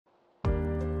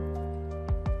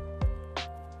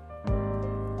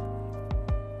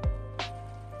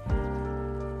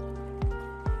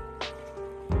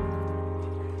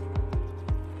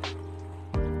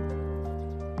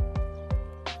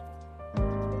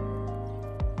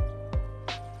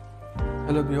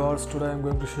Hello viewers, today I am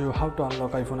going to show you how to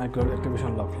unlock iPhone iCloud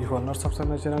activation lock. If you are not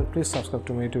subscribed to my channel, please subscribe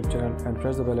to my YouTube channel and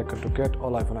press the bell icon to get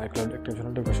all iPhone iCloud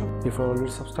activation notifications. If you are already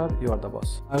subscribed, you are the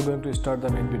boss. I am going to start the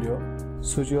main video.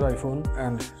 Switch your iPhone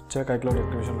and check iCloud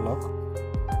activation lock.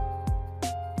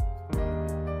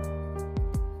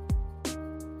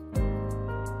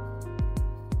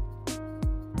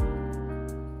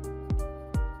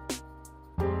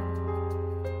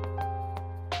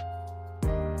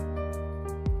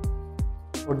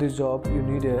 For this job, you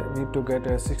need to get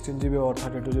a 16GB or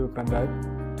 32GB pen drive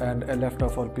and a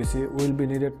laptop or PC. Will be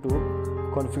needed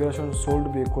to configuration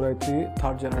should be Core i3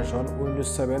 3rd generation Windows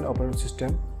 7 operating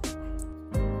system.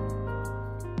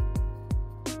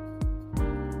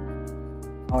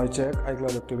 Now I check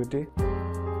iCloud activity.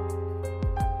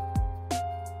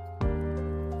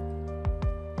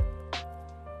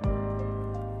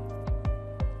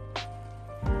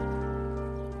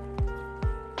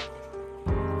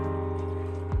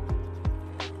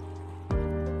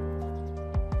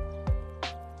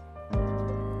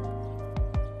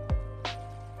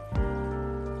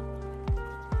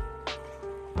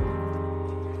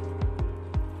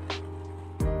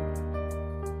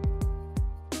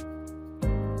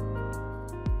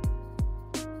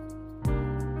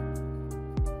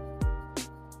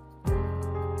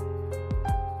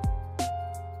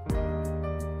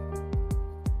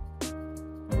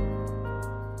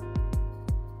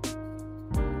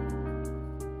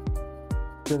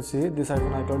 You can see this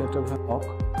iPhone iCloud activation lock.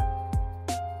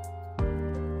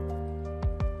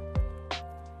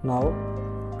 Now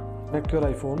connect your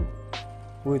iPhone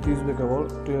with USB cable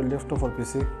to your laptop or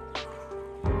PC.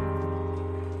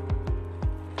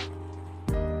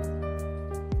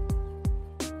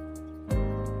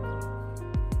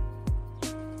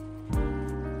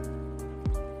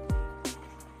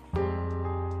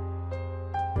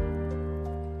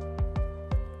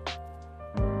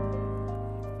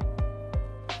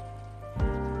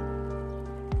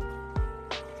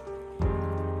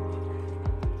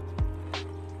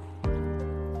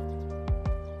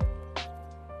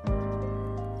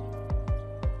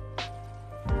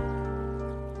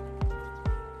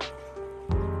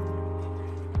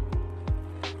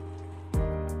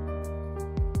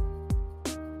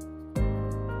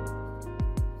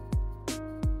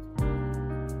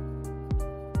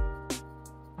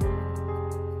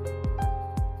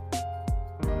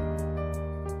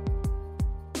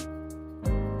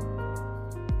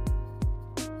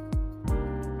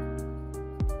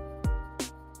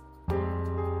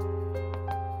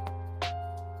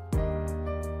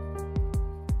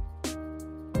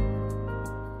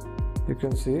 You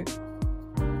can see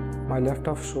my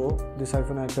laptop show this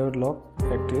iPhone iCloud lock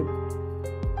active.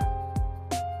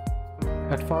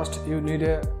 At first you need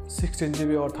a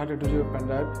 16GB or 32GB pen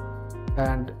drive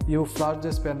and you flash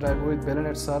this pen drive with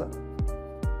balancer.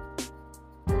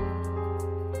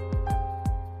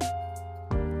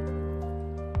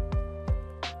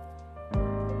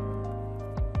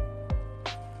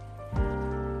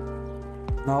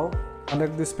 Now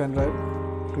connect this pen drive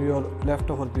to your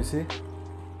laptop or PC.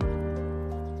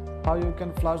 How you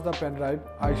can flash the pen drive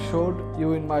I showed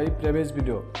you in my previous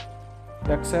video.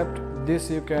 Except this,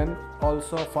 you can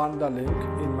also find the link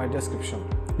in my description.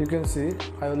 You can see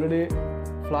I already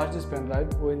flashed this pen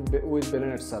drive with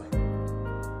balancer.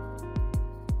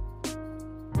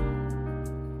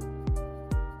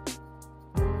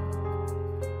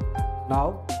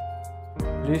 Now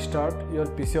restart your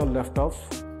PC or laptop.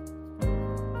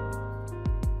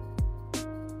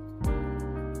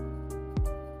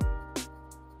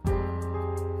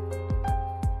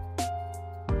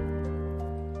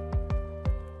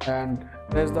 And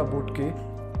press the boot key.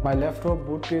 My laptop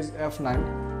boot key is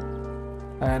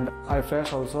F9 and I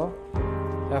press also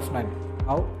F9.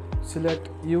 Now select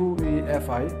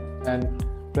UEFI and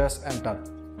press enter.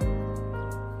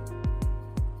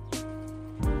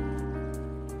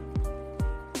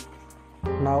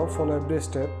 Now follow every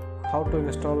step how to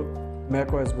install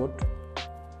macOS boot.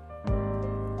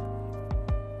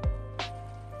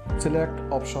 Select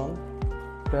option,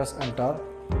 press enter.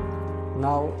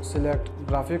 Now select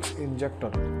graphics injector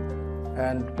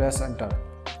and press enter.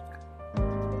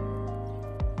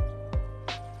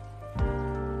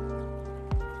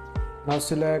 Now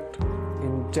select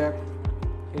inject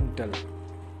Intel.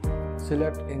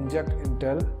 Select inject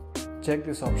Intel, check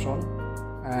this option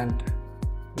and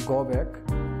go back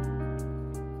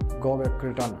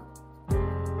return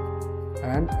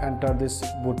and enter this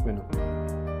boot menu.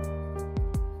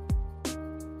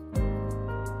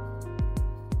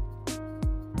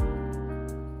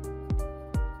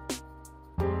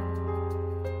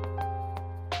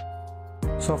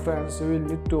 So friends, you will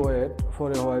need to wait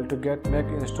for a while to get Mac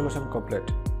installation complete.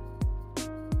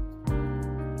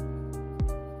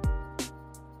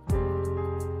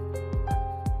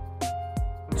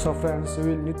 So friends, you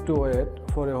will need to wait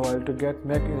for a while to get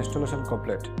Mac installation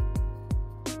complete.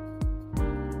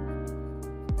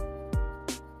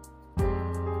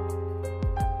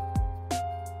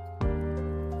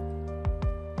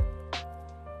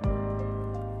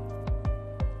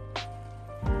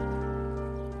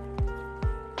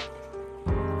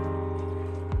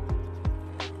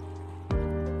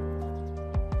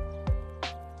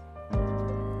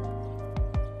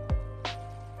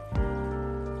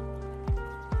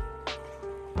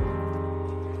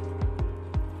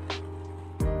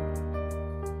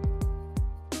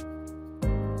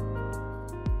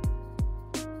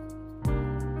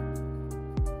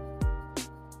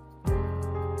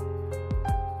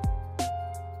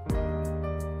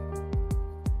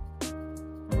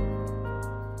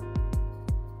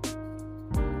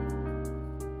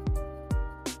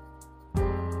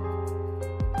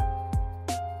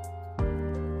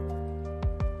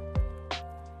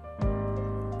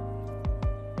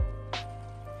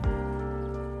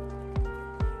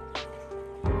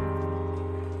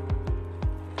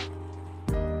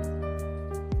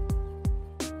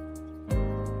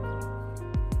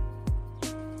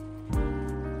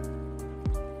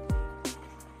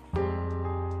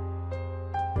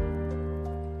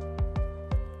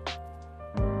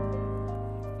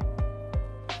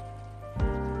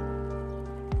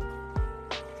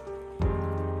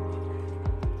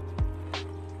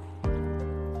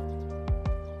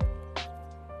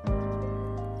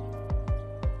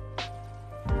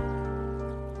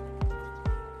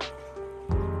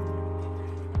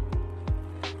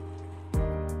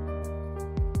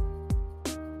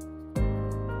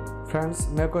 Friends,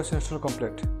 macOS install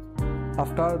complete.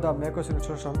 After the macOS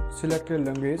installation, select a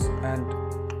language and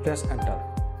press enter.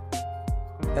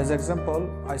 As example,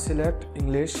 I select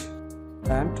English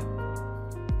and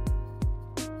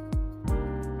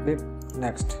click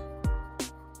next.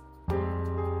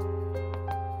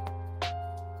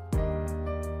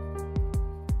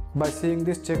 By seeing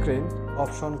this Checkrain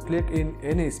option, click in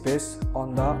any space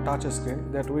on the touch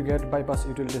screen that we get bypass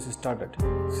utilities started.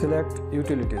 Select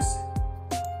utilities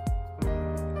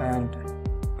and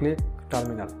click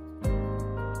terminal.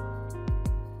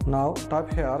 Now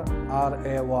type here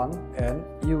RA1 and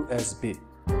USB.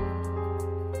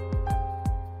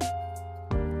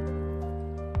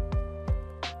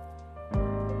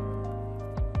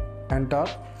 Enter.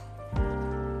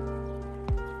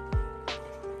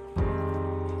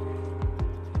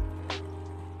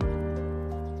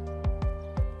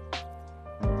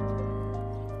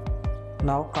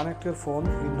 Now connect your phone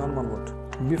in normal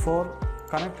mode. Before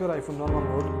connect your iPhone normal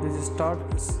mode, this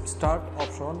start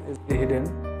option is hidden.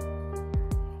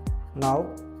 Now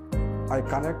I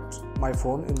connect my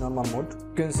phone in normal mode.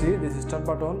 You can see this start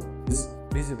button is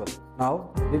visible. Now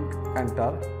click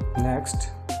enter. Next.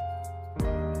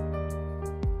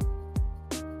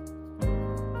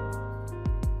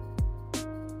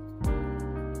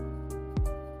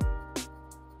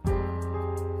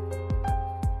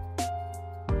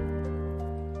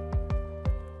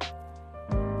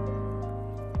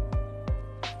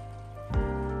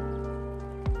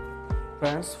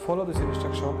 Friends, follow this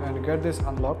instruction and get this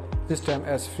unlocked system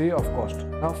as free of cost.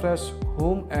 Now press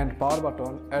home and power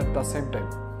button at the same time.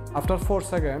 After 4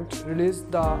 seconds, release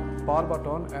the power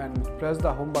button and press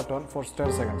the home button for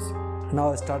 10 seconds.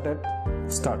 Now start.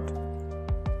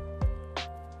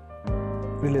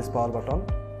 Release power button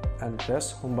and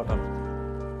press home button.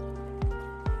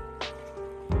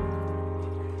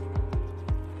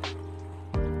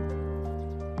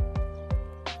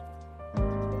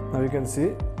 Now you can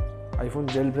see iPhone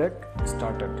jailbreak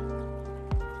started.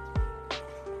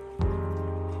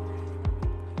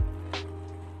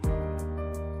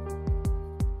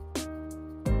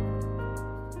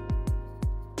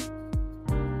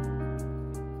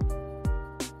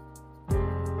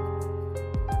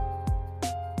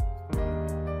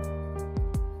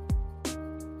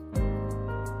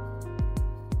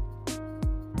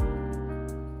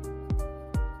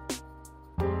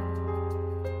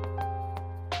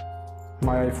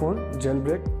 My iPhone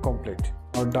jailbreak complete.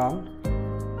 Now done.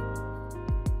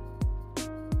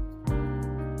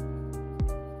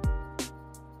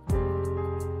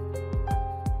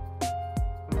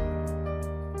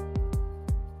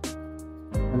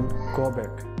 And go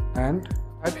back and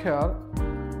type here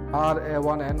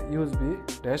RA1N USB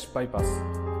bypass.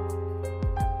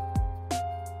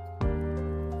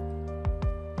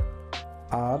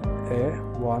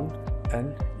 RA1N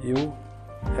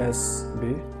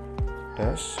USB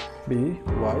dash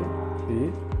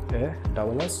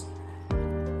bypass.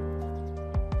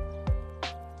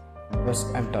 Press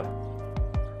enter.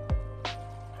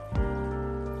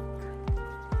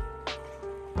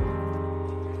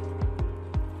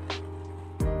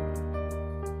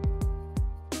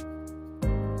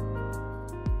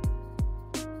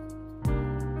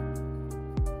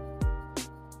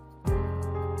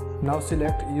 Now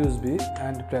select USB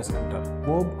and press enter.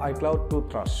 Move iCloud to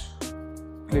trash.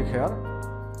 Click here.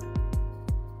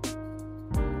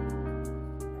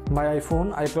 My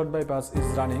iPhone iCloud bypass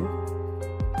is running.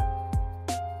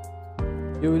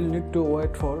 You will need to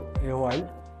wait for a while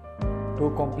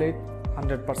to complete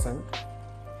 100%.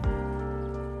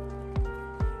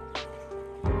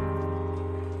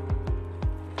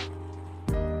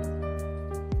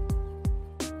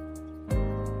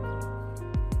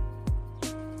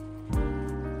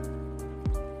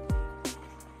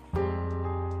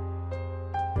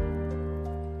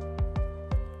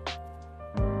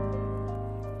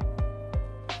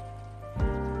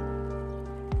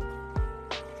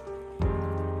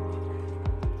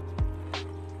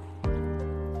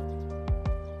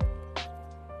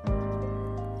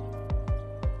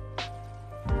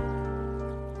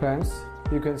 Friends,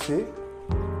 you can see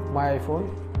my iPhone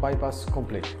bypass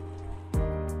complete.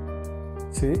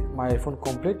 See my iPhone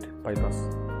complete bypass.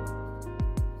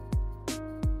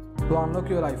 To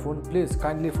unlock your iPhone, please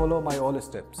kindly follow my all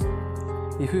steps.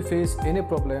 If you face any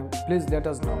problem, please let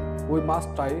us know. We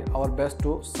must try our best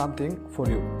to something for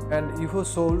you. And if you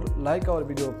sold like our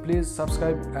video, please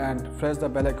subscribe and press the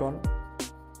bell icon